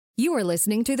You are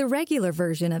listening to the regular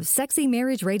version of Sexy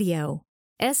Marriage Radio.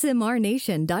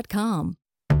 smrnation.com.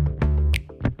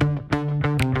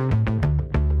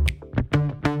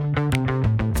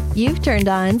 You've turned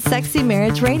on Sexy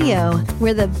Marriage Radio,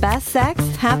 where the best sex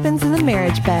happens in the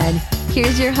marriage bed.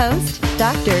 Here's your host,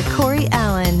 Dr. Corey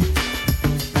Allen.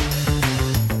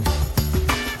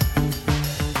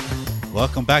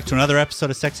 Welcome back to another episode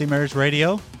of Sexy Marriage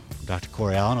Radio. I'm Dr.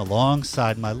 Corey Allen,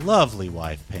 alongside my lovely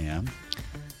wife, Pam.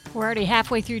 We're already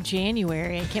halfway through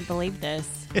January. I can't believe this.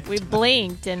 We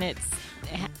blinked and it's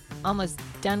almost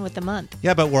done with the month.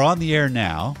 Yeah, but we're on the air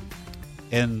now,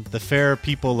 and the fair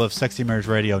people of Sexy Marriage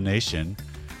Radio Nation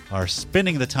are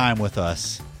spending the time with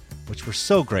us, which we're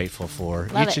so grateful for.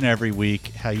 Love each it. and every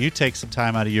week, how you take some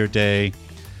time out of your day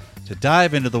to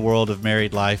dive into the world of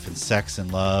married life and sex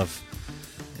and love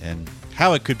and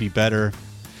how it could be better,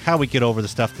 how we get over the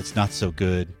stuff that's not so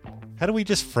good. How do we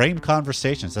just frame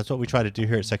conversations? That's what we try to do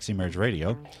here at Sexy Marriage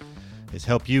Radio, is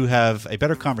help you have a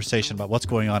better conversation about what's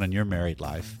going on in your married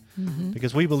life. Mm-hmm.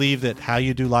 Because we believe that how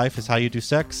you do life is how you do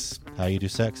sex. How you do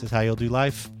sex is how you'll do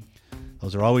life.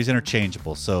 Those are always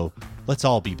interchangeable. So let's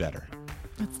all be better.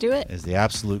 Let's do it. Is the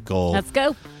absolute goal. Let's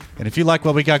go. And if you like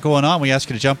what we got going on, we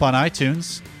ask you to jump on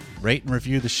iTunes, rate and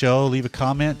review the show, leave a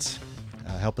comment,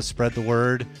 help us spread the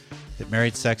word that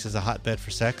married sex is a hotbed for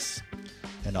sex.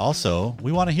 And also,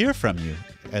 we want to hear from you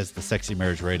as the Sexy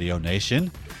Marriage Radio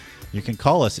Nation. You can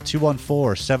call us at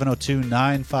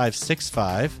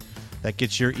 214-702-9565. That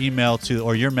gets your email to,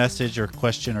 or your message or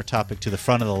question or topic to the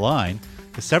front of the line.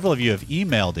 Because several of you have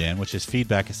emailed in, which is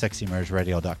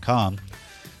feedback@sexymarriageradio.com.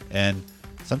 And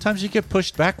sometimes you get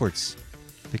pushed backwards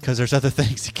because there's other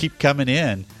things that keep coming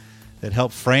in that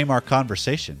help frame our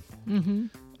conversation. Mm-hmm.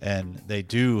 And they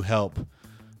do help.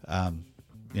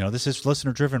 This is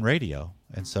listener-driven radio.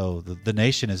 And so the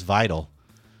nation is vital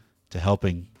to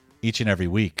helping each and every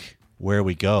week where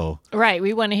we go. Right.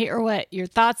 We want to hear what your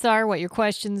thoughts are, what your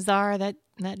questions are. That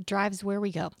drives where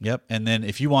we go. Yep. And then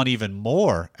if you want even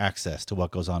more access to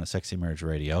what goes on at Sexy Marriage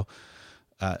Radio,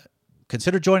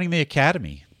 consider joining the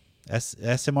Academy.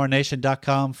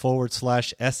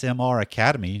 smrnation.com/SMR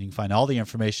Academy. You can find all the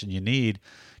information you need,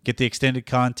 get the extended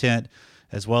content,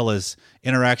 as well as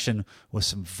interaction with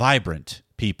some vibrant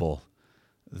people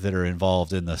that are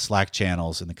involved in the Slack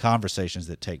channels and the conversations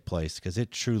that take place, because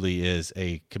it truly is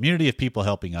a community of people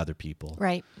helping other people.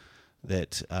 Right.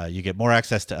 That you get more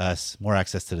access to us, more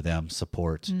access to them,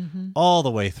 support all the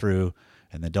way through.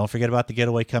 And then don't forget about the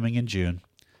getaway coming in June.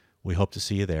 We hope to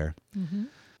see you there. Mm-hmm.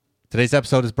 Today's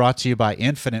episode is brought to you by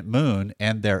Infinite Moon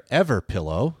and their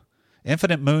Everpillow.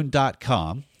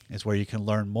 InfiniteMoon.com is where you can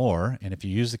learn more. And if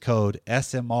you use the code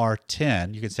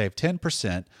SMR10, you can save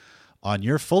 10% on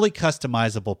your fully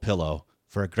customizable pillow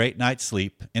for a great night's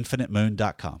sleep.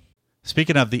 InfiniteMoon.com.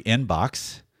 Speaking of the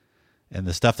inbox and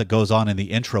the stuff that goes on in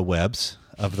the intrawebs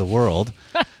of the world,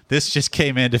 this just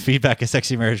came into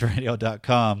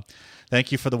feedback@sexymarriageradio.com.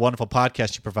 Thank you for the wonderful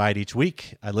podcast you provide each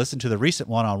week. I listened to the recent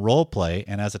one on role play,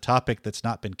 and as a topic that's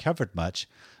not been covered much,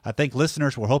 I think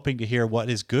listeners were hoping to hear what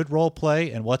is good role play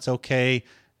and what's okay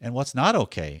and what's not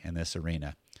okay in this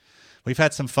arena. We've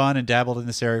had some fun and dabbled in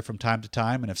this area from time to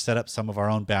time and have set up some of our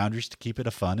own boundaries to keep it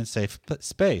a fun and safe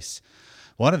space.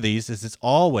 One of these is it's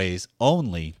always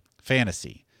only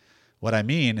fantasy. What I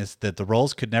mean is that the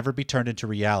roles could never be turned into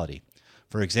reality.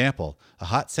 For example, a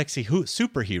hot, sexy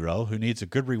superhero who needs a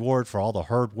good reward for all the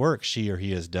hard work she or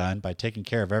he has done by taking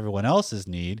care of everyone else's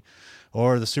need,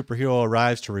 or the superhero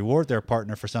arrives to reward their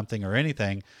partner for something or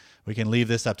anything, we can leave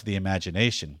this up to the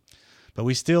imagination. But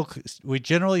we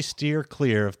generally steer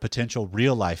clear of potential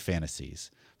real-life fantasies.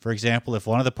 For example, if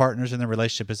one of the partners in the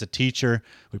relationship is a teacher,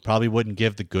 we probably wouldn't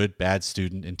give the good, bad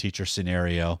student and teacher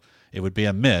scenario. It would be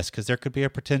a miss because there could be a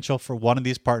potential for one of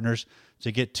these partners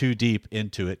to get too deep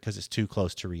into it because it's too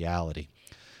close to reality.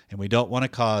 And we don't want to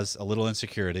cause a little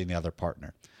insecurity in the other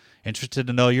partner. Interested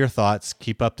to know your thoughts.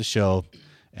 Keep up the show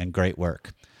and great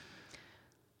work.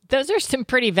 Those are some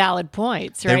pretty valid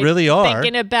points, right? They really are.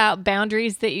 Thinking about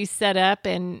boundaries that you set up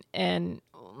and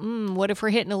what if we're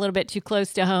hitting a little bit too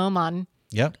close to home on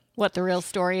what the real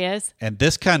story is. And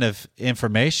this kind of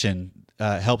information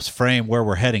helps frame where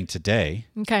we're heading today.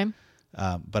 Okay.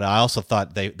 But I also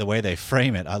thought the way they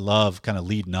frame it, I love kind of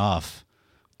leading off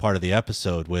part of the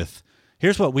episode with,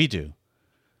 here's what we do.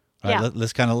 Right? Yeah.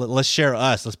 Let's share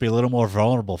us. Let's be a little more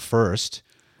vulnerable first.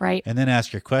 Right. And then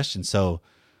ask your question. So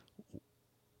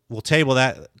we'll table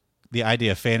the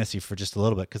idea of fantasy for just a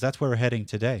little bit because that's where we're heading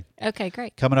today. Okay,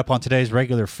 great. Coming up on today's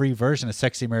regular free version of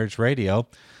Sexy Marriage Radio,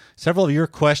 several of your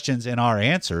questions and our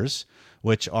answers,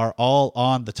 which are all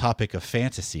on the topic of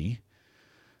fantasy.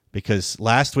 because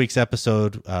last week's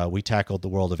episode, we tackled the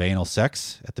world of anal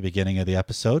sex at the beginning of the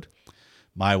episode.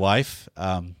 My wife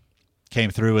came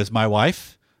through as my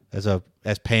wife, as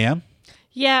Pam.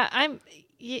 Yeah,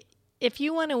 if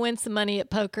you want to win some money at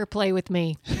poker, play with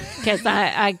me, because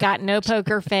I got no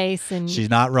poker face, and she's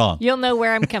not wrong. You'll know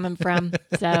where I'm coming from.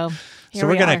 So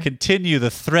we're going to continue the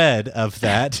thread of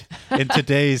that in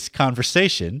today's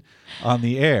conversation on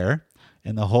the air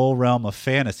in the whole realm of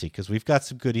fantasy, because we've got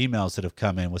some good emails that have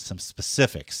come in with some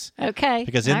specifics. Okay.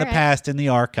 Because in the past, in the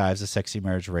archives of Sexy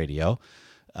Marriage Radio,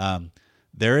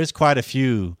 there is quite a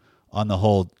few on the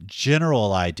whole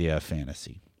general idea of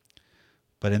fantasy.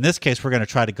 But in this case, we're going to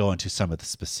try to go into some of the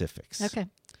specifics. Okay.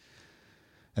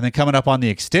 And then coming up on the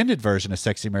extended version of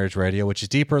Sexy Marriage Radio, which is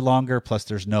deeper, longer, plus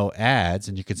there's no ads,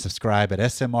 and you can subscribe at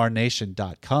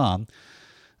smrnation.com.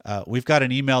 We've got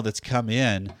an email that's come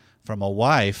in from a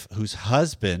wife whose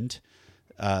husband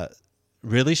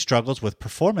really struggles with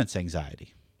performance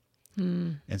anxiety.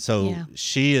 And so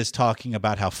she is talking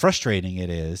about how frustrating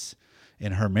it is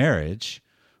in her marriage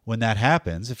when that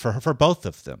happens for both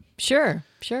of them. Sure.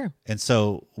 And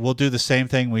so we'll do the same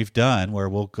thing we've done, where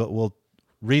we'll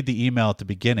read the email at the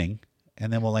beginning,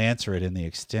 and then we'll answer it in the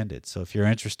extended. So if you're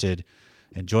interested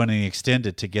in joining the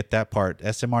extended to get that part,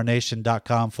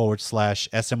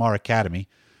 smrnation.com/SMR Academy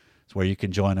is where you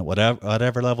can join at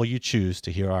whatever level you choose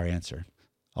to hear our answer.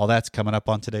 All that's coming up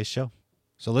on today's show.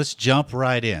 So let's jump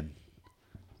right in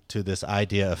to this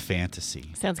idea of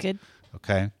fantasy. Sounds good.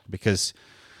 Okay? Because,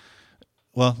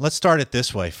 well, let's start it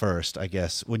this way first, I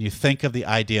guess. When you think of the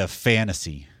idea of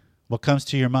fantasy, what comes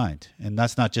to your mind? And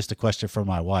that's not just a question for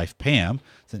my wife, Pam,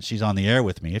 since she's on the air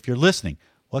with me. If you're listening,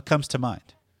 what comes to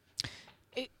mind?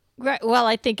 Well,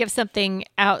 I think of something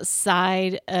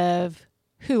outside of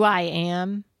who I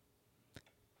am,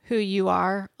 who you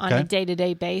are on a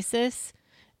day-to-day basis.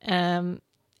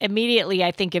 Immediately,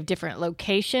 I think of different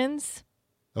locations.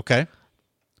 Okay.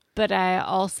 But I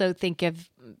also think of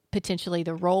potentially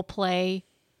the role play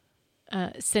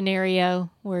scenario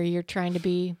where you're trying to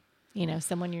be,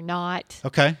 someone you're not.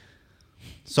 Okay.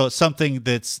 So it's something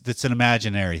that's an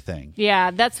imaginary thing.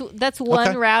 Yeah, that's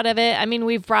one route of it. I mean,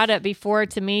 we've brought up before,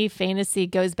 to me, fantasy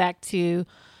goes back to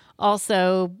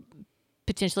also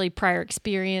potentially prior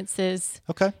experiences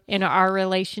in our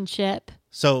relationship.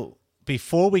 So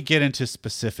before we get into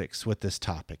specifics with this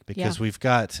topic, because we've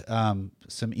got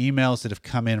some emails that have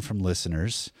come in from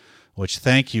listeners, which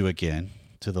thank you again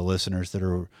to the listeners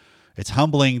it's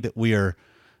humbling that we are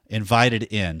invited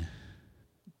in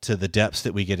to the depths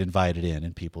that we get invited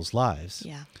in people's lives.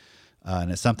 Yeah.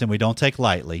 And it's something we don't take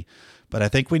lightly, but I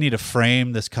think we need to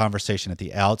frame this conversation at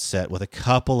the outset with a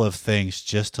couple of things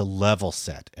just to level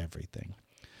set everything.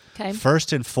 Okay.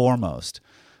 First and foremost,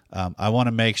 I want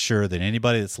to make sure that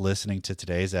anybody that's listening to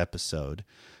today's episode,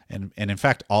 and in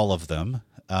fact, all of them,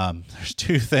 there's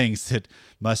two things that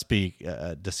must be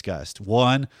discussed.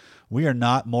 One, we are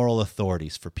not moral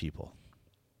authorities for people,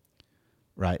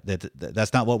 right?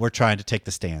 That's not what we're trying to take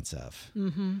the stance of,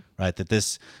 right?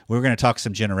 We're going to talk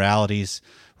some generalities,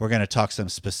 we're going to talk some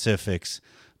specifics,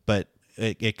 but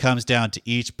it comes down to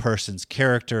each person's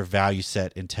character, value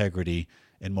set, integrity,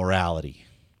 and morality.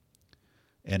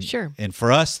 And, sure. And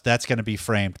for us, that's going to be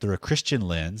framed through a Christian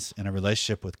lens and a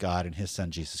relationship with God and his son,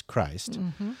 Jesus Christ.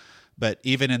 Mm-hmm. But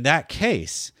even in that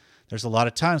case, there's a lot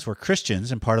of times where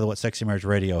Christians, and part of what Sexy Marriage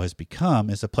Radio has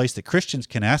become, is a place that Christians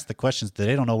can ask the questions that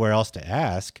they don't know where else to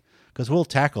ask, because we'll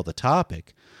tackle the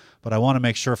topic. But I want to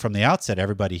make sure from the outset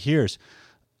everybody hears,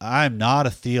 I'm not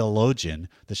a theologian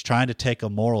that's trying to take a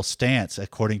moral stance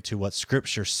according to what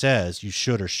Scripture says you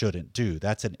should or shouldn't do.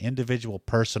 That's an individual,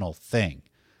 personal thing.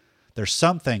 There's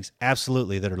some things,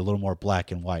 absolutely, that are a little more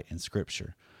black and white in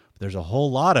Scripture. But there's a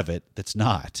whole lot of it that's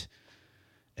not.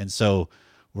 And so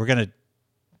we're going to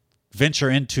venture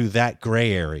into that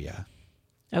gray area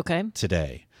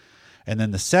today. And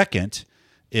then the second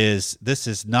is, this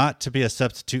is not to be a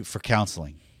substitute for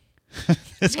counseling.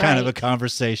 It's kind of a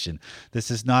conversation.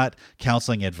 This is not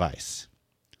counseling advice,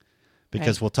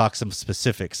 because we'll talk some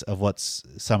specifics of what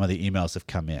some of the emails have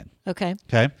come in. Okay.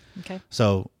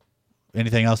 So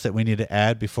anything else that we need to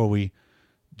add before we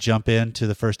jump into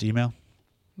the first email?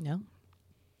 No.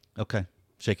 Okay.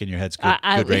 Shaking your head's good.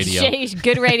 Good radio.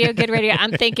 Good radio, good radio.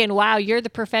 I'm thinking, wow, you're the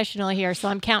professional here, so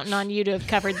I'm counting on you to have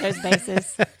covered those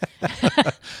bases.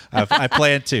 I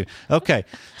plan to. Okay.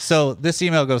 So this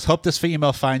email goes, hope this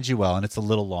email finds you well, and it's a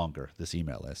little longer, this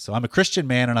email is. So I'm a Christian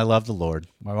man, and I love the Lord.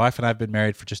 My wife and I have been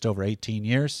married for just over 18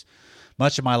 years.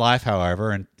 Much of my life,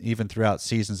 however, and even throughout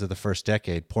seasons of the first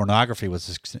decade, pornography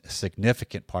was a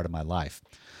significant part of my life.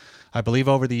 I believe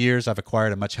over the years I've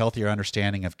acquired a much healthier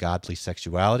understanding of godly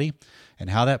sexuality and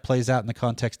how that plays out in the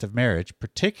context of marriage,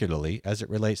 particularly as it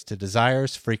relates to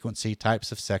desires, frequency,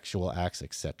 types of sexual acts,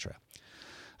 etc.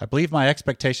 I believe my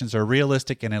expectations are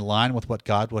realistic and in line with what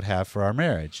God would have for our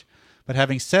marriage. But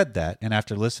having said that, and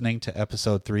after listening to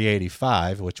episode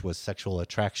 385, which was Sexual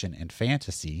Attraction and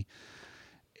Fantasy,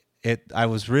 I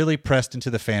was really pressed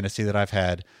into the fantasy that I've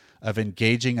had of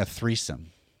engaging a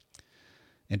threesome.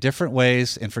 In different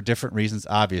ways and for different reasons,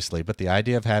 obviously, but the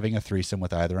idea of having a threesome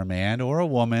with either a man or a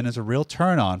woman is a real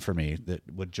turn-on for me that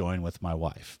would join with my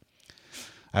wife.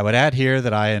 I would add here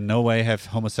that I in no way have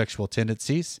homosexual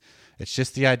tendencies. It's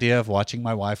just the idea of watching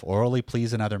my wife orally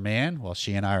please another man while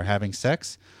she and I are having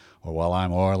sex, or while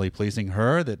I'm orally pleasing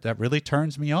her, that really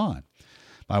turns me on.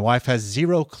 My wife has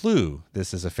zero clue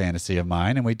this is a fantasy of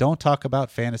mine, and we don't talk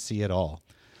about fantasy at all.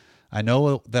 I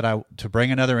know that to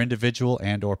bring another individual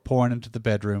and or porn into the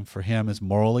bedroom for him is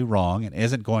morally wrong and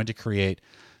isn't going to create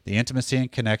the intimacy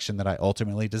and connection that I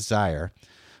ultimately desire,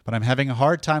 but I'm having a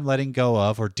hard time letting go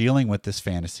of or dealing with this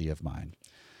fantasy of mine.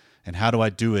 And how do I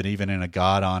do it even in a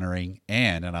God-honoring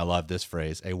and I love this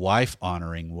phrase, a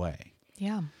wife-honoring way?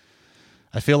 Yeah.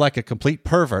 I feel like a complete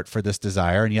pervert for this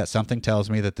desire, and yet something tells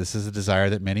me that this is a desire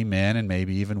that many men and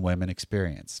maybe even women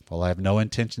experience. While I have no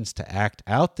intentions to act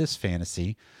out this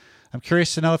fantasy, I'm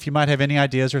curious to know if you might have any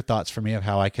ideas or thoughts for me of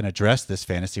how I can address this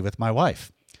fantasy with my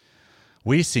wife.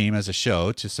 We seem, as a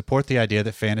show, to support the idea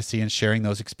that fantasy and sharing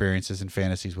those experiences and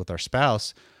fantasies with our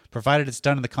spouse, provided it's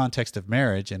done in the context of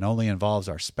marriage and only involves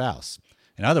our spouse.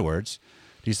 In other words,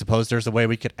 do you suppose there's a way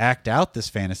we could act out this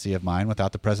fantasy of mine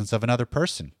without the presence of another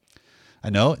person? I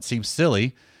know it seems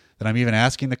silly that I'm even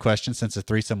asking the question, since a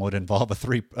threesome would involve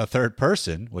a third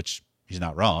person, which he's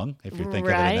not wrong if you think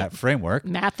of it in that framework.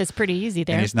 Math is pretty easy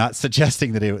there. And he's not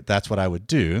suggesting that that's what I would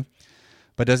do.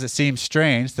 But does it seem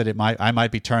strange that I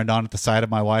might be turned on at the sight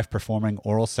of my wife performing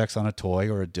oral sex on a toy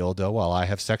or a dildo while I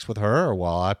have sex with her, or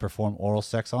while I perform oral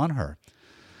sex on her?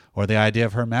 Or the idea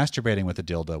of her masturbating with a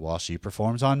dildo while she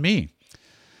performs on me?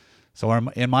 So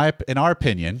in our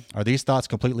opinion, are these thoughts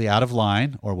completely out of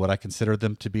line, or would I consider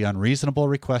them to be unreasonable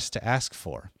requests to ask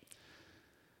for?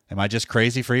 Am I just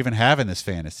crazy for even having this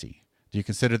fantasy? Do you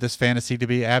consider this fantasy to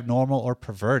be abnormal or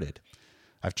perverted?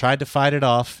 I've tried to fight it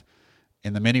off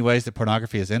in the many ways that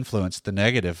pornography has influenced the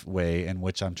negative way in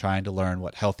which I'm trying to learn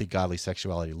what healthy, godly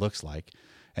sexuality looks like.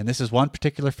 And this is one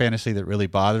particular fantasy that really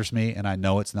bothers me, and I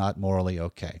know it's not morally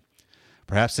okay.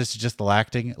 Perhaps this is just the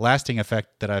lasting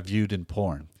effect that I've viewed in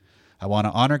porn. I want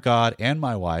to honor God and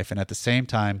my wife, and at the same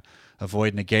time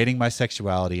avoid negating my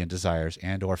sexuality and desires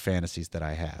and or fantasies that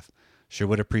I have. Sure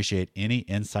would appreciate any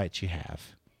insight you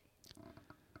have.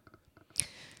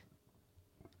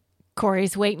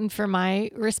 Corey's waiting for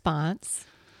my response.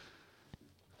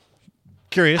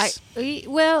 Curious.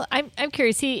 I'm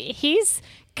curious. He's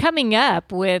coming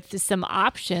up with some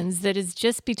options that is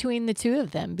just between the two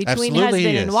of them, between Absolutely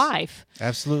husband and wife.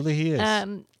 Absolutely he is.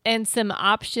 And some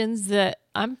options that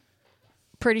I'm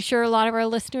pretty sure a lot of our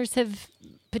listeners have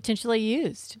potentially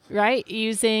used, right?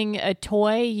 Using a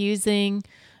toy, using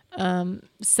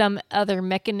some other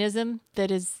mechanism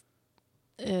that is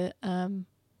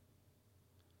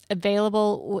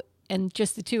available, and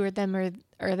just the two of them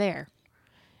are there.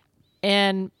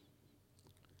 And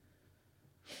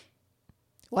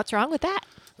what's wrong with that?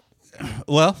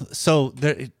 Well, so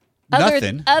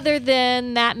nothing. Other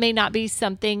than that may not be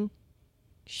something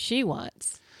she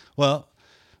wants. Well,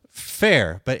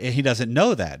 fair, but he doesn't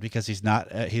know that because he's not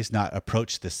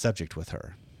approached this subject with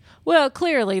her. Well,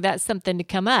 clearly that's something to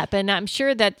come up, and I'm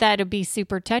sure that would be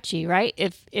super touchy, right?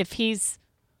 If he's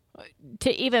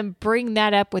to even bring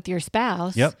that up with your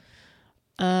spouse. Yep.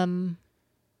 That'd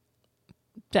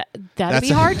be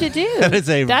hard to do. That's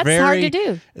hard to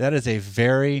do. That is a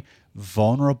very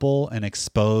vulnerable and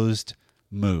exposed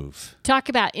move. Talk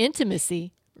about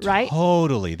intimacy, right?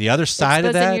 Totally. The other side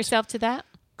of that, exposing yourself to that,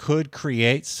 could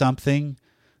create something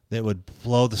that would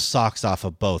blow the socks off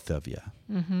of both of you.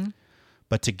 Mm-hmm.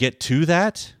 But to get to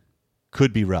that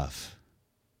could be rough.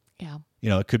 Yeah.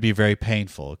 It could be very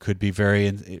painful. It could be very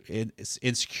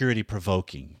insecurity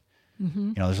provoking.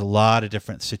 Mm-hmm. There's a lot of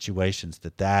different situations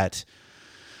that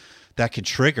can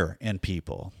trigger in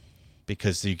people,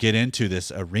 because you get into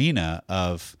this arena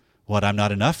of what, I'm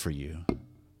not enough for you.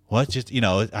 What, just,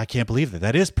 I can't believe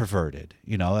that is perverted.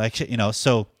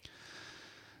 So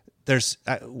there's,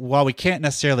 while we can't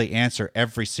necessarily answer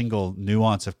every single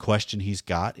nuance of question he's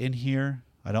got in here,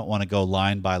 I don't want to go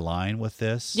line by line with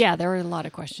this. Yeah, there are a lot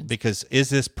of questions. Because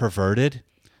is this perverted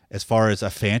as far as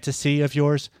a fantasy of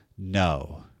yours?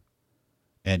 No.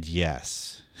 And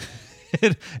yes.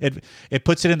 It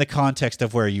puts it in the context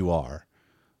of where you are.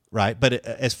 right? But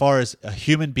as far as a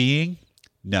human being,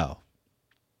 no.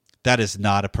 That is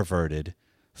not a perverted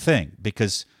thing,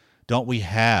 because don't we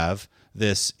have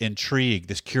this intrigue,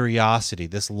 this curiosity,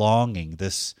 this longing,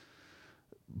 this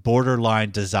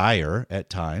borderline desire at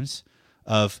times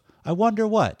of, I wonder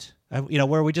what,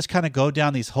 where we just kind of go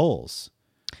down these holes,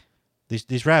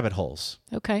 these rabbit holes.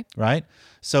 Okay. Right?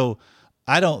 So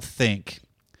I don't think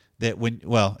that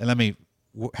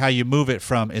how you move it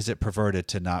from is it perverted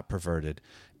to not perverted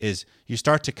is you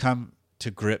start to come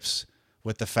to grips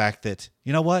with the fact that,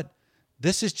 you know what?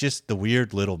 This is just the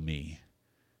weird little me.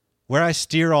 Where I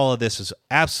steer all of this is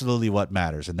absolutely what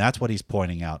matters. And that's what he's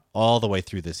pointing out all the way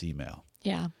through this email.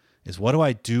 Yeah. Is what do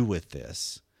I do with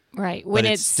this? Right. When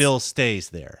it still stays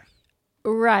there.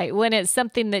 Right. When it's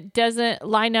something that doesn't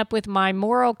line up with my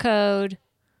moral code,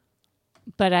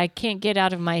 but I can't get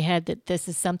out of my head that this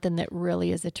is something that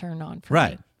really is a turn on for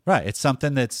me. Right. It's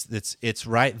something it's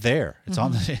right there. It's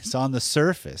on the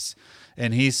surface.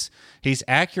 And he's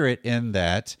accurate in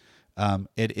that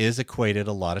it is equated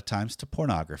a lot of times to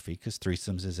pornography, because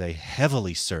threesomes is a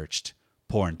heavily searched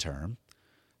porn term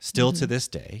still to this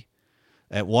day.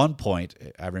 At one point,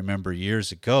 I remember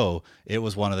years ago, it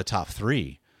was one of the top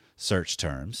 3 search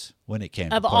terms when it came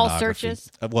to pornography. Of all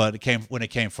searches? Well, when it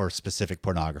came for specific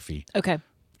pornography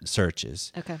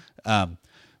searches. Okay.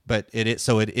 But it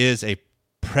is a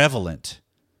prevalent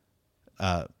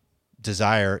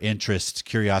desire, interest,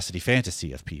 curiosity,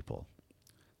 fantasy of people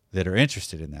that are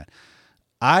interested in that.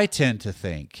 I tend to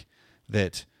think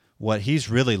that what he's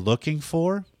really looking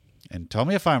for, and tell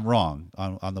me if I'm wrong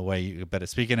on the way but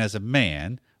speaking as a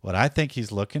man, what I think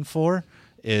he's looking for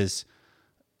is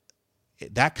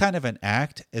that kind of an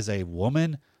act as a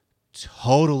woman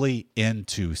totally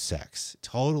into sex,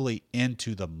 totally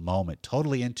into the moment,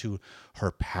 totally into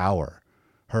her power,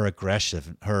 her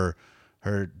aggression, her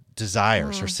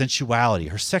desires, her sensuality,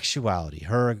 her sexuality,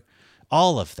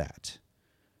 all of that.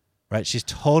 Right? She's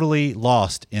totally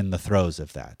lost in the throes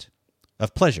of that,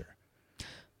 of pleasure.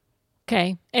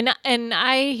 Okay. And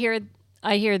I hear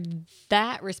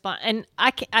that response, and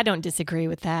I don't disagree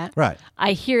with that. Right.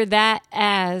 I hear that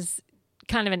as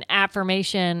kind of an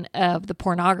affirmation of the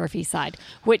pornography side,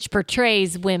 which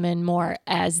portrays women more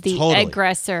as the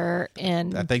aggressor,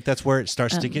 and I think that's where it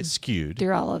starts to get skewed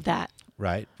through all of that.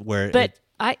 Right.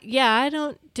 I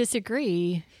don't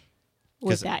disagree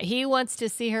with that. He wants to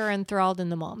see her enthralled in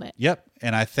the moment. Yep.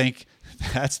 And I think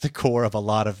that's the core of a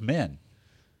lot of men.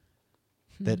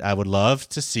 That I would love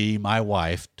to see my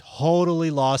wife totally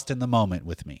lost in the moment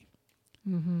with me.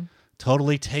 Mm-hmm.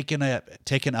 Totally taken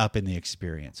up in the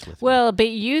experience with me. Well, but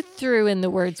you threw in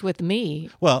the words with me.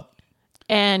 Well.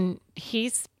 And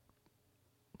he's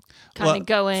kind of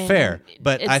going. Fair.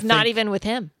 But it's not even with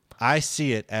him. I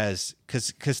see it as,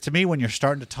 because to me, when you're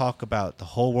starting to talk about the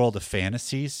whole world of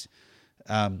fantasies,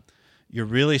 you're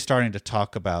really starting to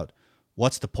talk about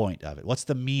what's the point of it? What's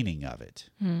the meaning of it?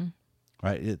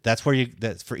 Right? That's where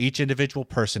that's for each individual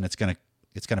person, it's going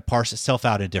to parse itself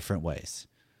out in different ways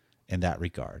in that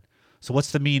regard. So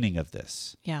what's the meaning of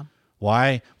this? Yeah.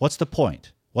 Why? What's the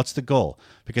point? What's the goal?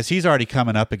 Because he's already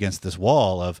coming up against this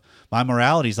wall of my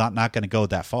morality is not going to go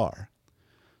that far,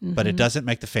 but it doesn't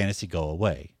make the fantasy go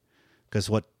away. Because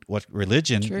what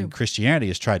religion and Christianity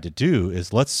has tried to do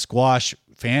is let's squash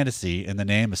fantasy in the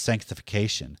name of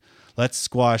sanctification. Let's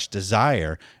squash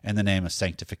desire in the name of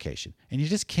sanctification. And you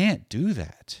just can't do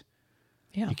that.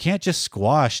 Yeah. You can't just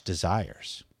squash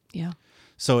desires. Yeah.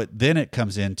 So then it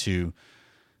comes into,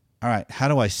 all right, how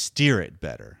do I steer it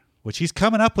better? Which he's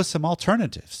coming up with some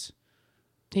alternatives.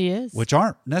 He is. Which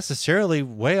aren't necessarily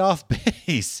way off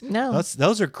base. No.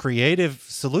 Those are creative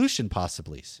solution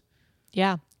possibilities.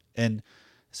 Yeah. And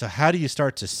so how do you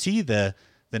start to see the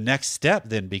next step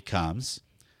then becomes,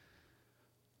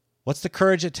 what's the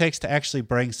courage it takes to actually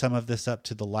bring some of this up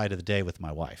to the light of the day with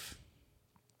my wife?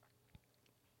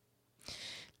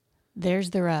 There's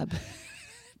the rub.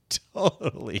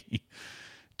 Totally.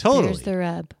 There's the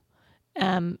rub.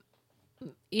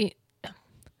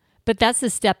 But that's the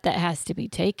step that has to be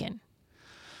taken.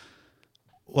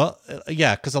 Well,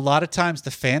 yeah, because a lot of times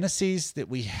the fantasies that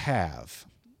we have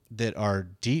that are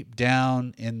deep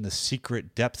down in the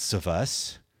secret depths of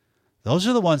us, those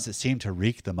are the ones that seem to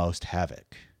wreak the most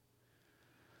havoc.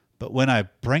 But when I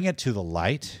bring it to the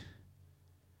light,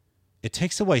 it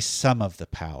takes away some of the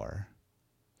power.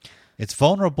 It's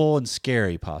vulnerable and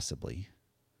scary, possibly,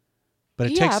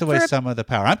 but it takes away some of the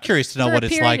power. I'm curious to know what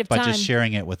it's like by just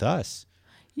sharing it with us.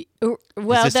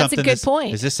 Well, that's a good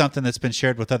point. Is this something that's been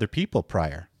shared with other people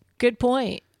prior? Good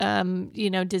point.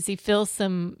 Does he feel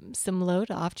some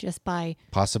load off just by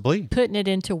possibly putting it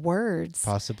into words,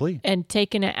 possibly, and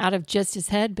taking it out of just his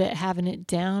head, but having it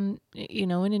down,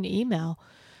 in an email?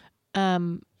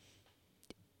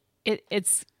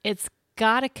 It's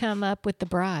got to come up with the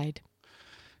bride.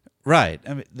 Right.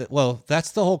 I mean,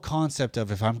 that's the whole concept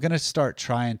of, if I'm going to start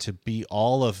trying to be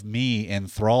all of me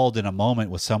enthralled in a moment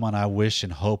with someone I wish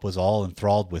and hope was all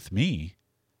enthralled with me,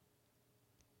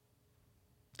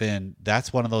 then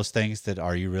that's one of those things that,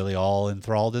 are you really all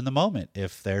enthralled in the moment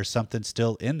if there's something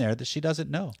still in there that she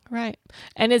doesn't know? Right.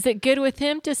 And is it good with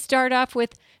him to start off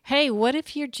with, hey, what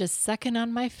if you're just sucking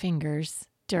on my fingers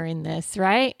during this,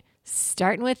 right?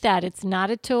 Starting with that. It's not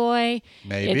a toy.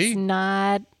 Maybe. It's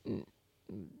not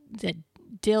the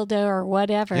dildo or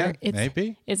whatever. Yeah,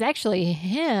 maybe. It's actually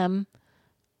him,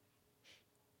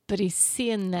 but he's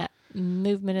seeing that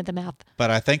movement of the mouth.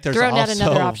 But I think there's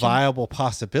also viable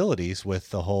possibilities with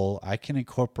the whole, I can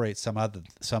incorporate some of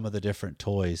the different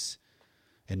toys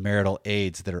and marital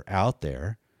aids that are out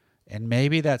there, and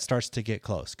maybe that starts to get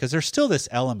close, because there's still this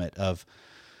element of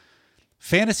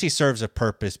fantasy serves a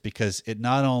purpose, because it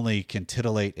not only can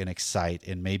titillate and excite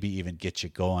and maybe even get you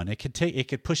going, it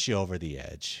could push you over the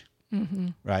edge. Mm-hmm.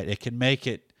 Right? It can make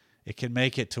it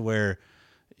to where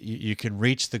you can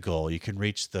reach the goal, you can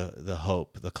reach the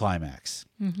hope, the climax.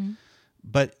 Mm-hmm.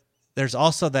 But there's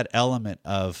also that element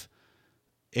of,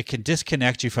 it can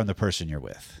disconnect you from the person you're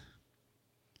with.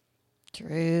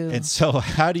 True. And so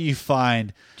how do you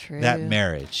find that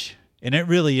marriage? And it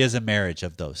really is a marriage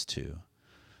of those two,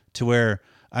 to where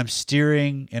I'm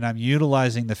steering and I'm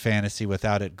utilizing the fantasy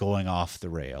without it going off the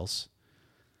rails.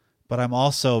 But I'm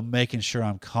also making sure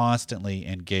I'm constantly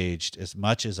engaged as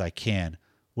much as I can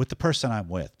with the person I'm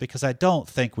with, because I don't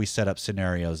think we set up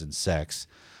scenarios in sex,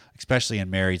 especially in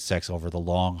married sex over the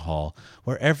long haul,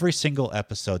 where every single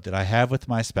episode that I have with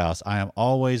my spouse, I am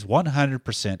always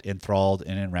 100% enthralled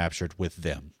and enraptured with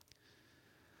them.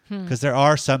 Because there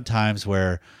are some times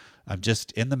where I'm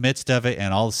just in the midst of it,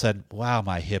 and all of a sudden, wow,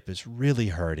 my hip is really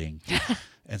hurting.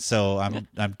 And so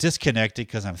I'm disconnected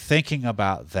because I'm thinking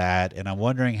about that, and I'm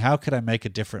wondering, how could I make a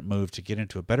different move to get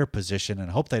into a better position,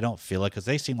 and hope they don't feel it because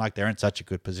they seem like they're in such a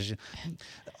good position.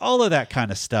 All of that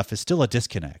kind of stuff is still a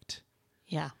disconnect.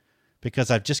 Yeah. Because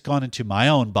I've just gone into my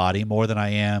own body more than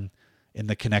I am in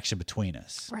the connection between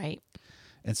us. Right.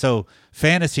 And so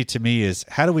fantasy to me is,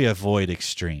 how do we avoid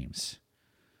extremes?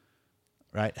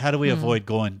 Right? How do we avoid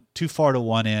going too far to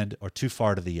one end or too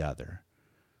far to the other?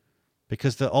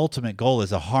 Because the ultimate goal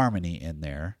is a harmony in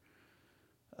there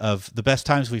of the best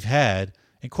times we've had.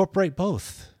 Incorporate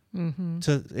both,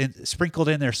 sprinkled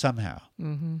in there somehow,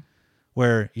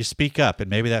 where you speak up, and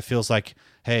maybe that feels like,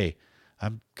 hey,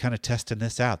 I'm kind of testing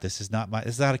this out. This is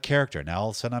not a character. Now all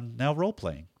of a sudden I'm now role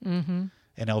playing,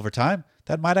 and over time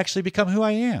that might actually become who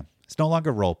I am. It's no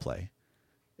longer role play.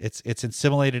 It's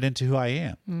assimilated into who I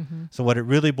am. Mm-hmm. So what it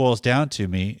really boils down to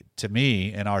me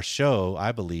and our show,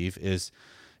 I believe,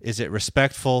 is it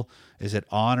respectful? Is it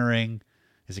honoring?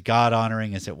 Is it God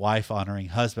honoring? Is it wife honoring?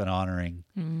 Husband honoring?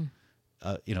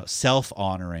 Self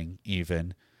honoring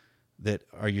even. That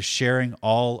are you sharing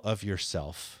all of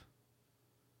yourself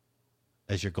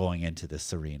as you're going into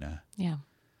this arena? Yeah.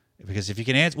 Because if you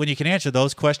can when you can answer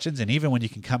those questions, and even when you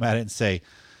can come at it and say,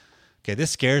 okay, this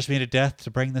scares me to death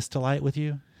to bring this to light with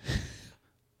you,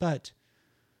 but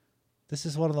this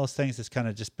is one of those things that's kind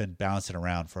of just been bouncing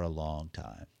around for a long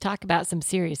time. Talk about some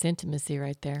serious intimacy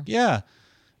right there. Yeah.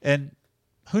 And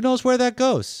who knows where that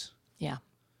goes? Yeah.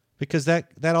 Because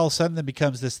that all of a sudden then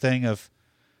becomes this thing of,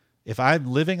 if I'm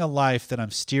living a life that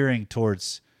I'm steering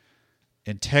towards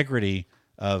integrity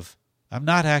of, I'm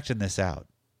not acting this out,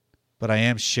 but I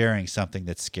am sharing something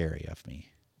that's scary of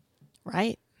me.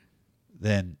 Right.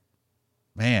 Then,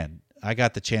 man, I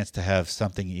got the chance to have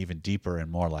something even deeper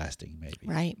and more lasting, maybe.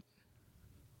 Right.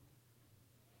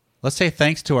 Let's say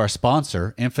thanks to our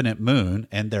sponsor, Infinite Moon,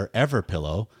 and their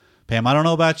Everpillow. Pam, I don't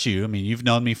know about you. I mean, you've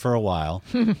known me for a while,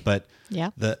 but yeah.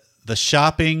 The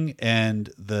shopping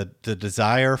and the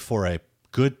desire for a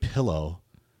good pillow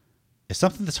is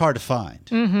something that's hard to find.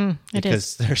 Mm-hmm.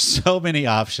 Because there's so many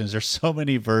options. There's so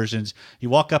many versions. You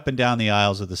walk up and down the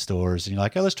aisles of the stores and you're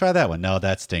like, oh, let's try that one. No,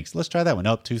 that stinks. Let's try that one.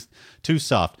 Nope, too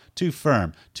soft, too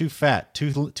firm, too fat,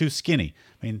 too skinny.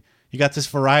 I mean, you got this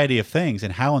variety of things,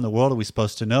 and how in the world are we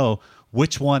supposed to know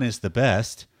which one is the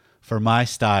best for my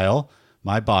style,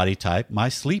 my body type, my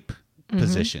sleep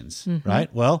positions,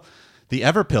 right? Well, the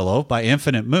Everpillow by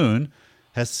Infinite Moon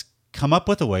has come up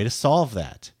with a way to solve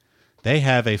that. They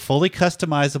have a fully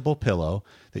customizable pillow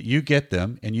that you get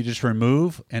them, and you just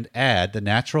remove and add the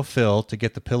natural fill to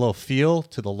get the pillow feel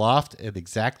to the loft at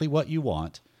exactly what you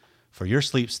want for your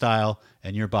sleep style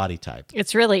and your body type.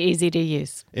 It's really easy to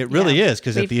use. It really is,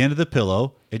 because at the end of the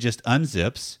pillow, it just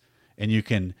unzips, and you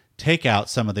can take out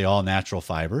some of the all-natural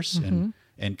fibers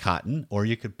and cotton, or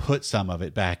you could put some of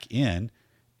it back in,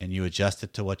 and you adjust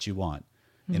it to what you want.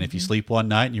 And if you sleep one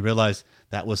night and you realize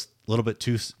that was a little bit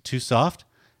too soft,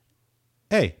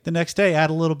 hey, the next day add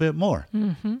a little bit more.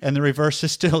 And the reverse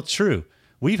is still true.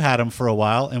 We've had them for a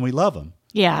while, and we love them.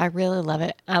 Yeah, I really love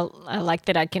it. I like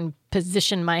that I can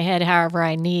position my head however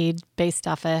I need based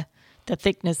off of the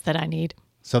thickness that I need.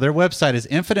 So their website is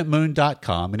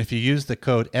infinitemoon.com, and if you use the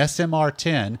code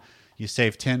SMR10, you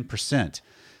save 10%.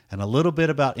 And a little bit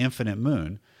about Infinite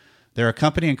Moon. They're a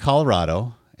company in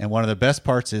Colorado, and one of the best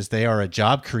parts is they are a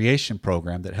job creation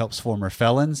program that helps former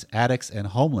felons, addicts, and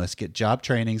homeless get job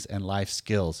trainings and life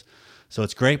skills. So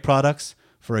it's great products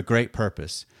for a great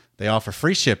purpose. They offer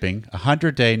free shipping, a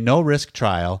 100-day no-risk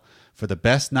trial for the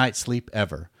best night's sleep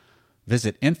ever.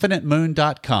 Visit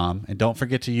infinitemoon.com, and don't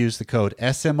forget to use the code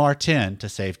SMR10 to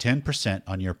save 10%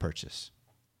 on your purchase.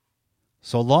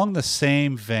 So along the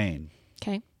same vein,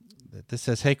 this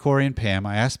says, hey, Corey and Pam,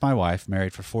 I asked my wife,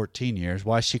 married for 14 years,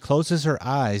 why she closes her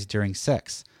eyes during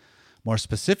sex, more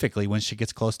specifically when she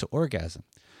gets close to orgasm.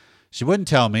 She wouldn't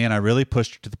tell me, and I really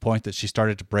pushed her to the point that she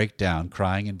started to break down,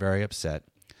 crying and very upset,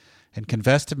 and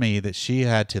confessed to me that she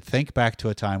had to think back to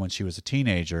a time when she was a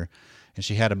teenager and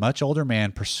she had a much older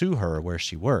man pursue her where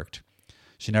she worked.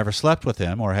 She never slept with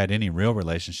him or had any real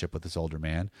relationship with this older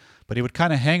man, but he would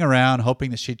kind of hang around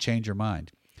hoping that she'd change her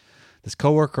mind. This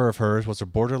coworker of hers was a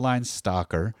borderline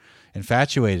stalker,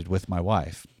 infatuated with my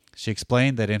wife. She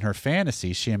explained that in her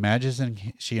fantasy, she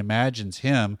imagines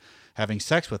him having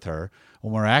sex with her,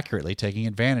 or more accurately, taking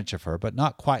advantage of her, but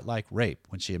not quite like rape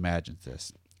when she imagines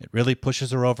this. It really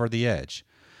pushes her over the edge.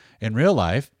 In real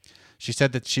life, she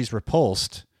said that he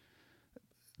repulsed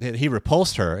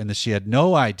her, and that she had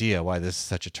no idea why this is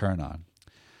such a turn on.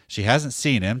 She hasn't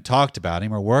seen him, talked about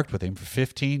him, or worked with him for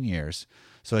 15 years.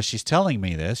 So as she's telling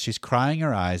me this, she's crying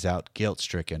her eyes out,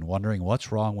 guilt-stricken, wondering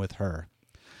what's wrong with her.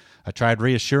 I tried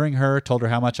reassuring her, told her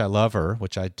how much I love her,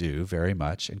 which I do very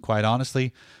much, and quite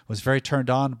honestly was very turned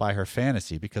on by her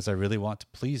fantasy because I really want to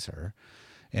please her,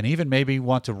 and even maybe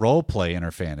want to role play in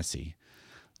her fantasy.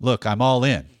 Look, I'm all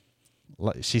in.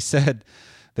 She said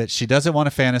that she doesn't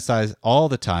want to fantasize all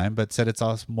the time, but said it's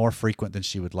also more frequent than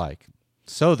she would like.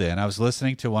 So then I was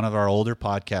listening to one of our older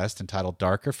podcasts entitled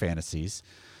Darker Fantasies,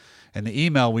 and the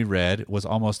email we read was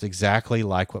almost exactly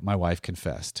like what my wife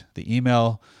confessed. The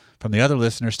email from the other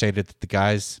listener stated that the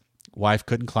guy's wife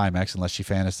couldn't climax unless she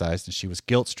fantasized, and she was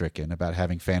guilt-stricken about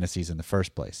having fantasies in the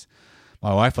first place.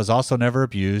 My wife was also never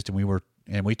abused,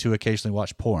 and we too occasionally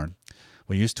watch porn.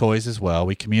 We use toys as well.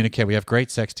 We communicate. We have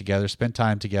great sex together, spend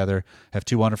time together, have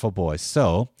 2 wonderful boys.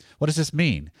 So what does this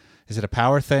mean? Is it a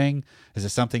power thing? Is it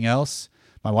something else?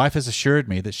 My wife has assured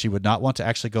me that she would not want to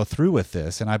actually go through with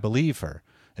this, and I believe her.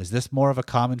 Is this more of a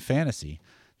common fantasy?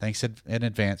 Thanks in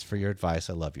advance for your advice.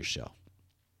 I love your show.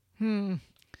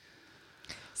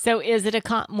 So is it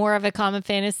more of a common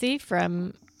fantasy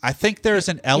from... I think there's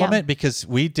an element because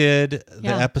we did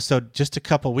the episode just a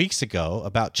couple weeks ago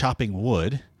about chopping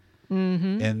wood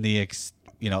in the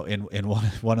in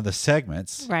one of the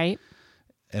segments, right?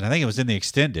 And I think it was in the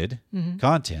extended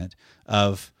content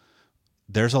of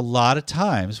there's a lot of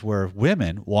times where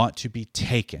women want to be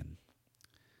taken,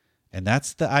 and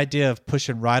that's the idea of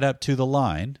pushing right up to the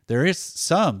line. There is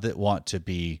some that want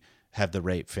to have the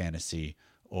rape fantasy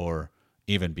or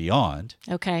even beyond.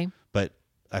 Okay, but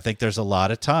I think there's a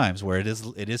lot of times where it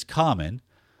is common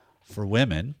for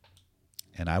women,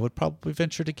 and I would probably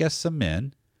venture to guess some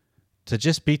men, to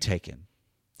just be taken.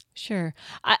 Sure.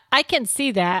 I can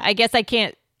see that. I guess I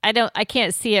can't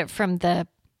see it from the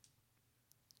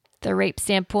rape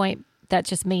standpoint. That's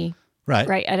just me. Right.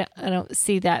 Right. I don't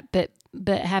see that, but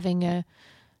having a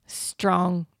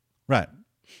strong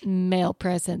male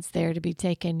presence there to be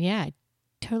taken, yeah, I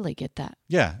totally get that.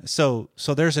 Yeah. So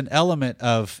there's an element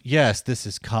of, yes, this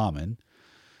is common.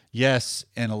 Yes,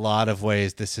 in a lot of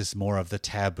ways, this is more of the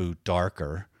taboo,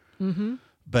 darker. Mm-hmm.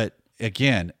 But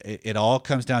again, it all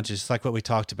comes down to just like what we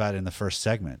talked about in the first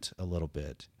segment a little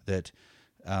bit, that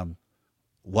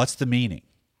what's the meaning?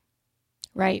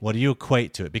 Right. What do you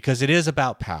equate to it? Because it is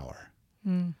about power.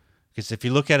 Because if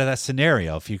you look at that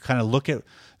scenario, if you kind of look at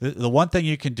the one thing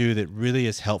you can do that really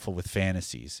is helpful with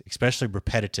fantasies, especially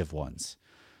repetitive ones,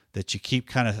 that you keep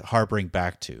kind of harboring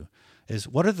back to, is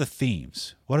what are the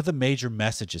themes? What are the major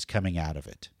messages coming out of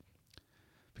it?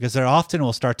 Because there often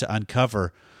will start to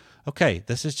uncover, okay,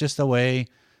 this is just a way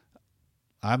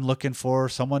I'm looking for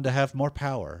someone to have more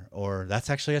power, or that's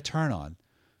actually a turn on.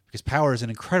 Because power is an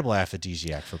incredible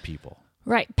aphrodisiac for people.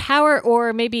 Right. Power,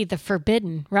 or maybe the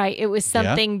forbidden, right? It was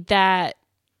something that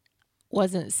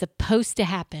wasn't supposed to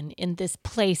happen in this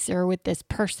place or with this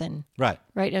person. Right.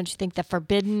 Right. Don't you think the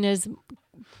forbidden is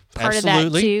part of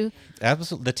that too?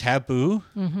 Absolutely. The taboo.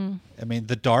 Mm-hmm. I mean,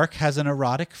 the dark has an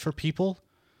erotic for people.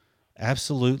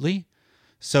 Absolutely.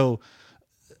 So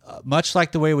much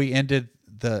like the way we ended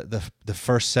the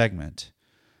first segment,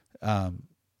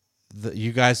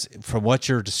 you guys, from what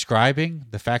you're describing,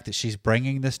 the fact that she's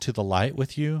bringing this to the light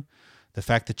with you, the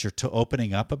fact that you're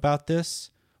opening up about this,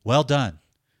 well done.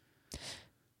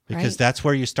 Because that's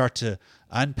where you start to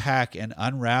unpack and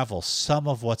unravel some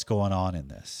of what's going on in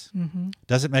this. Mm-hmm.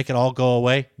 Does it make it all go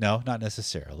away? No, not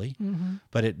necessarily. Mm-hmm.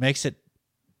 But it makes it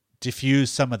diffuse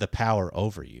some of the power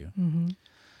over you. Mm-hmm.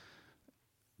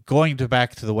 Going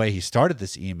back to the way he started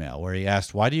this email, where he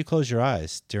asked, why do you close your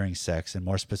eyes during sex? And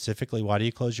more specifically, why do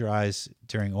you close your eyes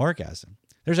during orgasm?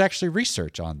 There's actually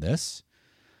research on this.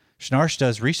 Schnarch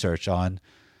does research on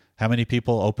how many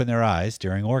people open their eyes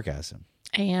during orgasm.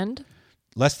 And?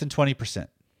 Less than 20%.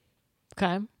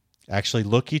 Okay. Actually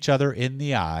look each other in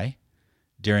the eye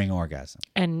during orgasm.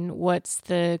 And what's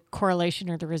the correlation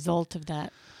or the result of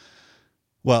that?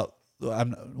 Well,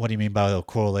 what do you mean by the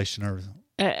correlation? Or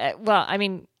well, I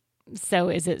mean, so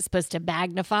is it supposed to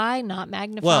magnify, not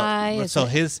magnify? Well, so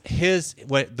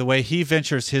the way he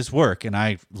ventures his work, and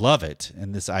I love it,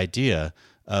 and this idea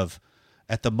of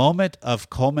at the moment of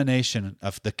culmination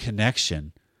of the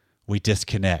connection, we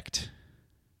disconnect.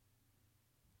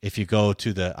 If you go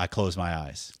to I close my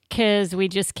eyes. Because we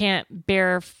just can't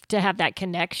bear to have that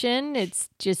connection. It's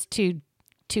just too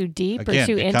deep Again, or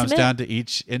too intimate. It comes down to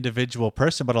each individual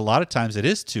person, but a lot of times it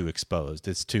is too exposed.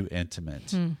 It's too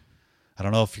intimate. I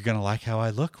don't know if you're going to like how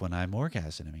I look when I'm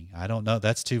orgasming. I don't know.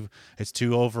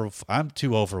 I'm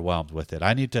too overwhelmed with it.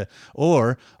 I need to,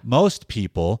 or most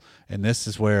people, and this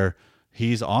is where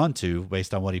he's on to,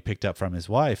 based on what he picked up from his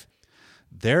wife,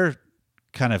 they're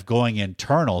kind of going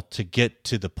internal to get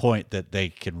to the point that they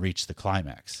can reach the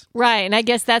climax. Right. And I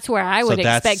guess that's where I would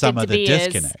expect it to be. Some of the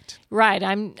disconnect. Right.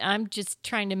 I'm just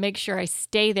trying to make sure I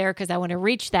stay there because I want to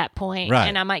reach that point. Right.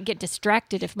 And I might get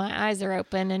distracted if my eyes are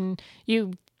open and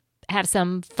you have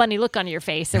some funny look on your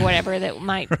face or whatever that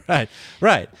might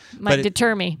might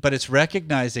deter me. But it's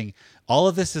recognizing all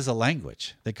of this is a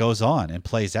language that goes on and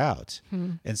plays out.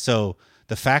 And so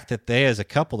the fact that they as a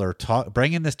couple are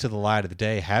bringing this to the light of the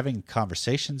day, having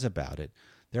conversations about it,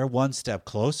 they're one step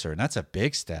closer. And that's a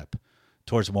big step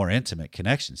towards more intimate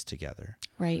connections together.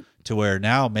 Right. To where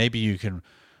now maybe you can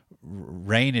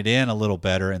rein it in a little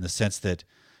better in the sense that,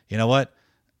 you know what,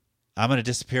 I'm going to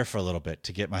disappear for a little bit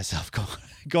to get myself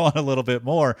going a little bit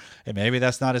more. And maybe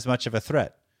that's not as much of a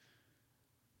threat.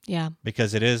 Yeah.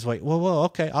 Because it is like, well,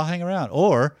 okay, I'll hang around.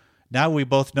 Or now we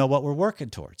both know what we're working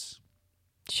towards.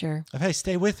 Sure. Hey,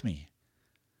 stay with me.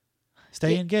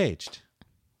 Stay engaged.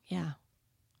 Yeah.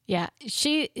 Yeah.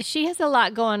 She has a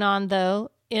lot going on,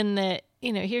 though, in that,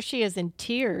 here she is in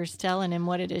tears telling him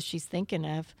what it is she's thinking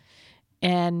of.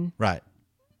 And right.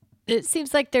 It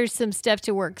seems like there's some stuff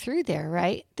to work through there,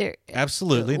 right?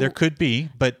 Absolutely. There could be.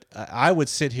 But I would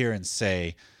sit here and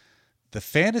say the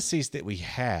fantasies that we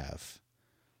have,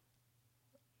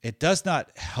 it's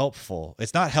not helpful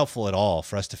at all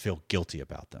for us to feel guilty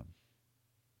about them.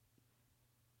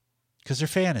 Because they're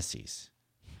fantasies.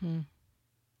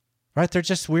 Right? They're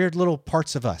just weird little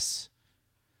parts of us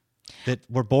that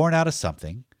were born out of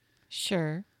something.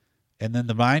 Sure. And then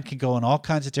the mind can go in all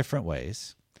kinds of different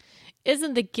ways.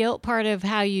 Isn't the guilt part of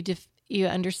how you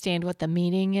understand what the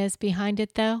meaning is behind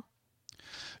it, though?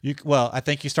 I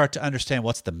think you start to understand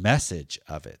what's the message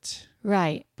of it.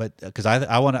 Right. But because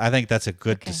I think that's a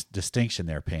good distinction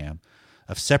there, Pam,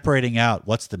 of separating out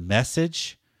what's the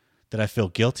message that I feel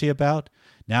guilty about.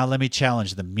 Now let me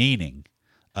challenge the meaning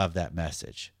of that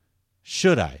message.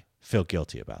 Should I feel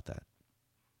guilty about that?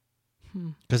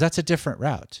 Because that's a different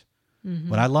route. Mm-hmm.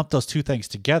 When I lump those two things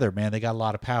together, man, they got a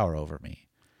lot of power over me.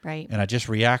 Right. And I just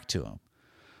react to them.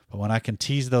 But when I can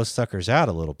tease those suckers out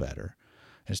a little better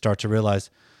and start to realize,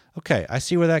 okay, I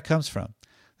see where that comes from.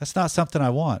 That's not something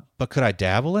I want. But could I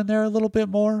dabble in there a little bit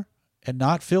more and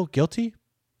not feel guilty?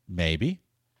 Maybe.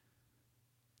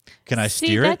 Can I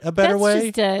steer it a better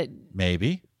way?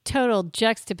 Maybe. Total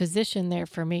juxtaposition there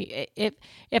for me.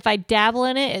 If I dabble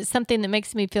in it, it's something that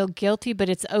makes me feel guilty, but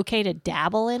it's okay to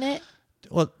dabble in it.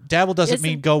 Well, dabble doesn't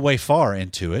mean go way far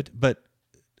into it, but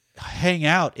hang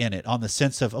out in it on the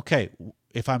sense of, okay,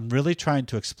 if I'm really trying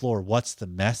to explore what's the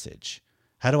message,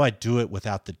 how do I do it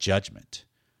without the judgment?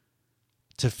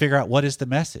 To figure out what is the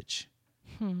message.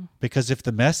 Because if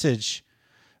the message,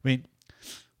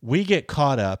 we get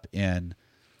caught up in,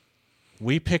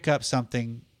 we pick up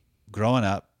something growing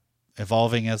up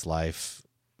evolving as life,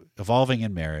 evolving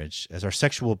in marriage, as our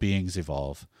sexual beings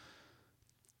evolve,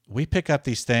 we pick up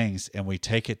these things and we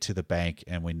take it to the bank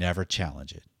and we never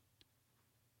challenge it.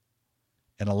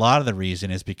 And a lot of the reason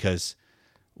is because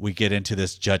we get into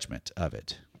this judgment of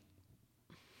it,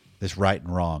 this right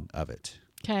and wrong of it.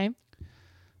 Okay.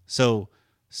 So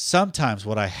sometimes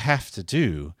what I have to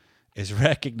do is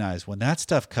recognize when that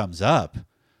stuff comes up,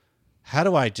 how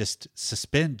do I just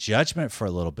suspend judgment for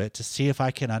a little bit to see if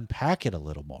I can unpack it a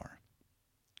little more?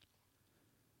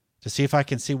 To see if I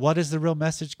can see what is the real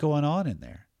message going on in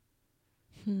there.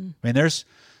 I mean, there's,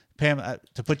 Pam,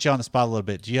 to put you on the spot a little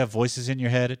bit, do you have voices in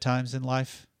your head at times in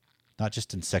life? Not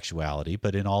just in sexuality,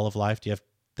 but in all of life? Do you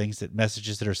have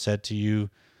messages that are said to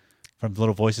you from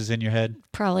little voices in your head?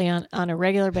 Probably on a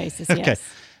regular basis, yes. Okay.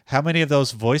 How many of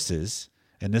those voices,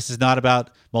 and this is not about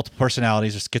multiple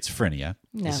personalities or schizophrenia,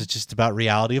 this is just about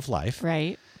reality of life.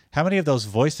 Right. How many of those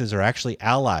voices are actually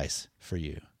allies for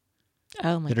you?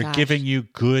 Oh my gosh. That are giving you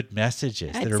good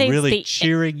messages, I'd that are say really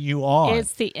cheering you on.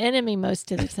 It's the enemy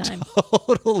most of the time.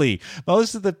 Totally.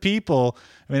 Most of the people,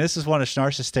 I mean, this is one of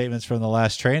Schnarch's statements from the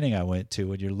last training I went to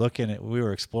when you're looking at, we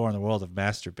were exploring the world of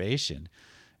masturbation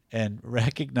and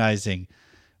recognizing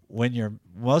when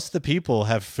most of the people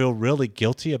feel really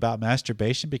guilty about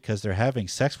masturbation because they're having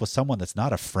sex with someone that's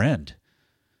not a friend.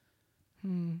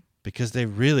 Because they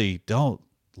really don't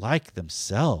like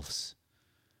themselves.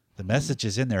 The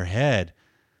messages in their head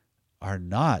are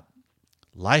not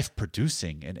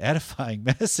life-producing and edifying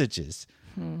messages.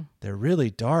 They're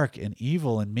really dark and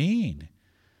evil and mean.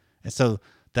 And so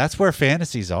that's where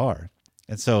fantasies are.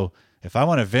 And so if I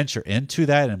want to venture into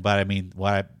that, and what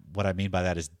I mean by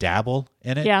that is dabble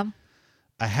in it,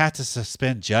 I have to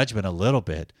suspend judgment a little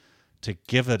bit to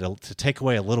to take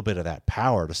away a little bit of that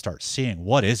power to start seeing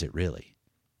what is it really.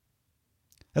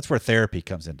 That's where therapy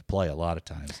comes into play a lot of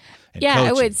times. Yeah, coaching.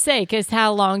 I would say, because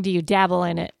how long do you dabble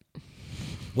in it?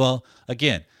 Well,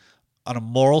 again, on a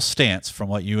moral stance from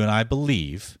what you and I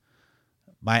believe,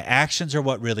 my actions are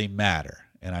what really matter.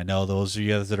 And I know those of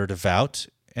you that are devout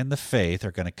in the faith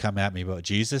are going to come at me, but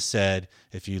Jesus said,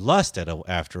 if you lust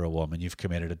after a woman, you've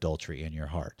committed adultery in your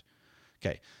heart.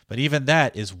 Okay, but even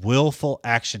that is willful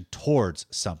action towards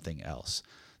something else.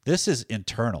 This is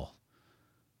internal,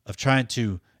 of trying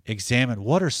to examine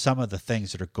what are some of the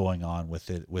things that are going on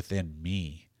within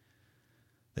me.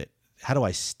 How do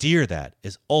I steer that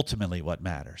is ultimately what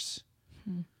matters.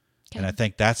 Okay. And I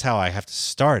think that's how I have to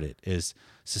start it, is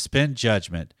suspend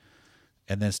judgment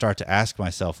and then start to ask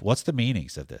myself, what's the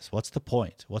meanings of this? What's the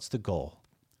point? What's the goal?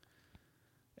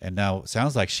 And now it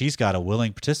sounds like she's got a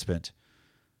willing participant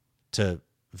to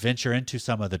venture into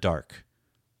some of the dark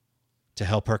to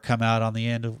help her come out on the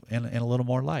end in a little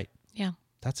more light. Yeah.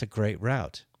 That's a great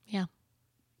route. Yeah.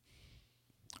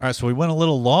 All right, so we went a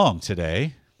little long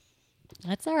today.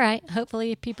 That's all right.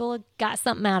 Hopefully people got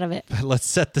something out of it. But let's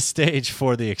set the stage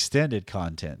for the extended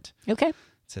content. Okay.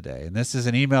 Today. And this is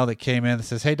an email that came in that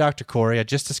says, "Hey, Dr. Corey, I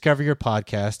just discovered your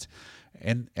podcast,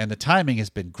 and the timing has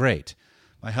been great.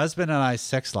 My husband and I's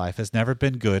sex life has never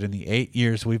been good in the 8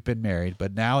 years we've been married,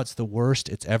 but now it's the worst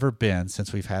it's ever been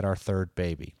since we've had our third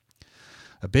baby.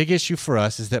 A big issue for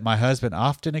us is that my husband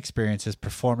often experiences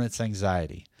performance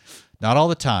anxiety. Not all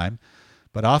the time,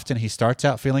 but often he starts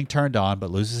out feeling turned on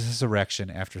but loses his erection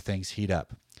after things heat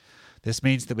up. This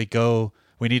means that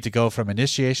we need to go from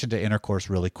initiation to intercourse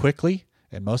really quickly,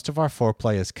 and most of our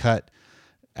foreplay is cut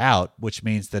out, which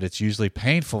means that it's usually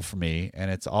painful for me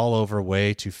and it's all over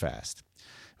way too fast.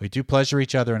 We do pleasure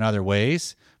each other in other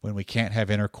ways when we can't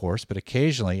have intercourse, but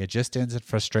occasionally it just ends in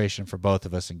frustration for both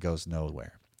of us and goes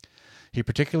nowhere. He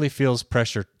particularly feels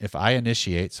pressure if I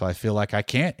initiate, so I feel like I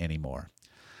can't anymore.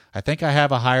 I think I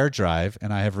have a higher drive,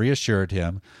 and I have reassured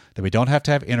him that we don't have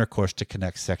to have intercourse to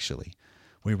connect sexually.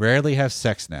 We rarely have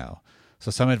sex now, so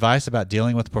some advice about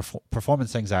dealing with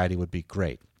performance anxiety would be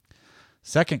great.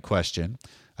 Second question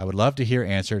I would love to hear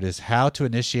answered is how to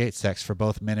initiate sex for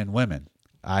both men and women.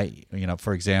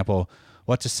 For example,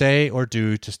 what to say or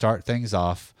do to start things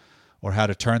off, or how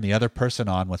to turn the other person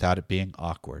on without it being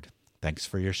awkward. Thanks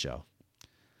for your show."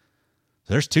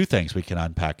 So there's two things we can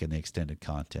unpack in the extended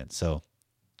content. So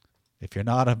if you're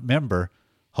not a member,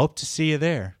 hope to see you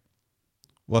there.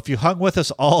 Well, if you hung with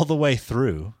us all the way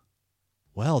through,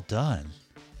 well done.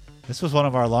 This was one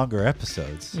of our longer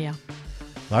episodes. Yeah.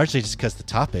 Largely just because the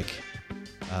topic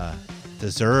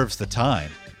deserves the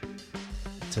time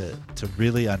to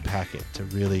really unpack it, to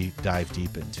really dive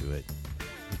deep into it.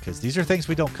 Because these are things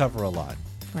we don't cover a lot.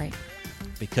 Right.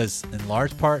 Because in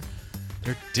large part,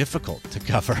 they're difficult to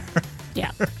cover.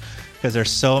 Yeah. Because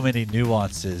there's so many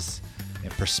nuances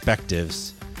and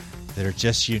perspectives that are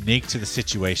just unique to the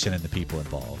situation and the people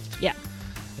involved. Yeah.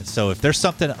 And so if there's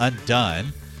something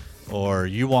undone or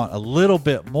you want a little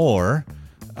bit more,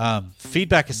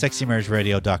 feedback at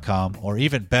sexymarriageradio.com, or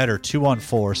even better,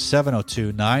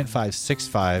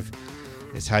 214-702-9565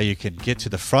 is how you can get to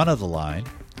the front of the line.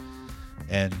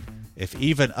 And if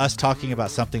even us talking about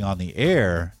something on the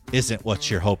air isn't what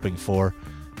you're hoping for,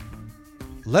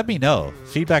 let me know.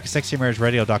 Feedback at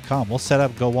sexymarriageradio.com. We'll set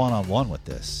up, go one-on-one with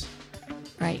this.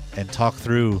 Right. And talk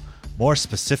through more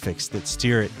specifics that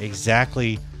steer it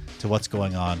exactly to what's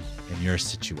going on in your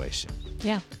situation.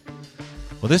 Yeah.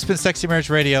 Well, this has been Sexy Marriage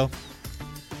Radio.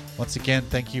 Once again,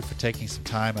 thank you for taking some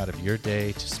time out of your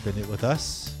day to spend it with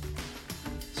us.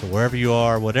 So wherever you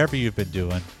are, whatever you've been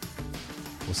doing,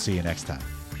 we'll see you next time.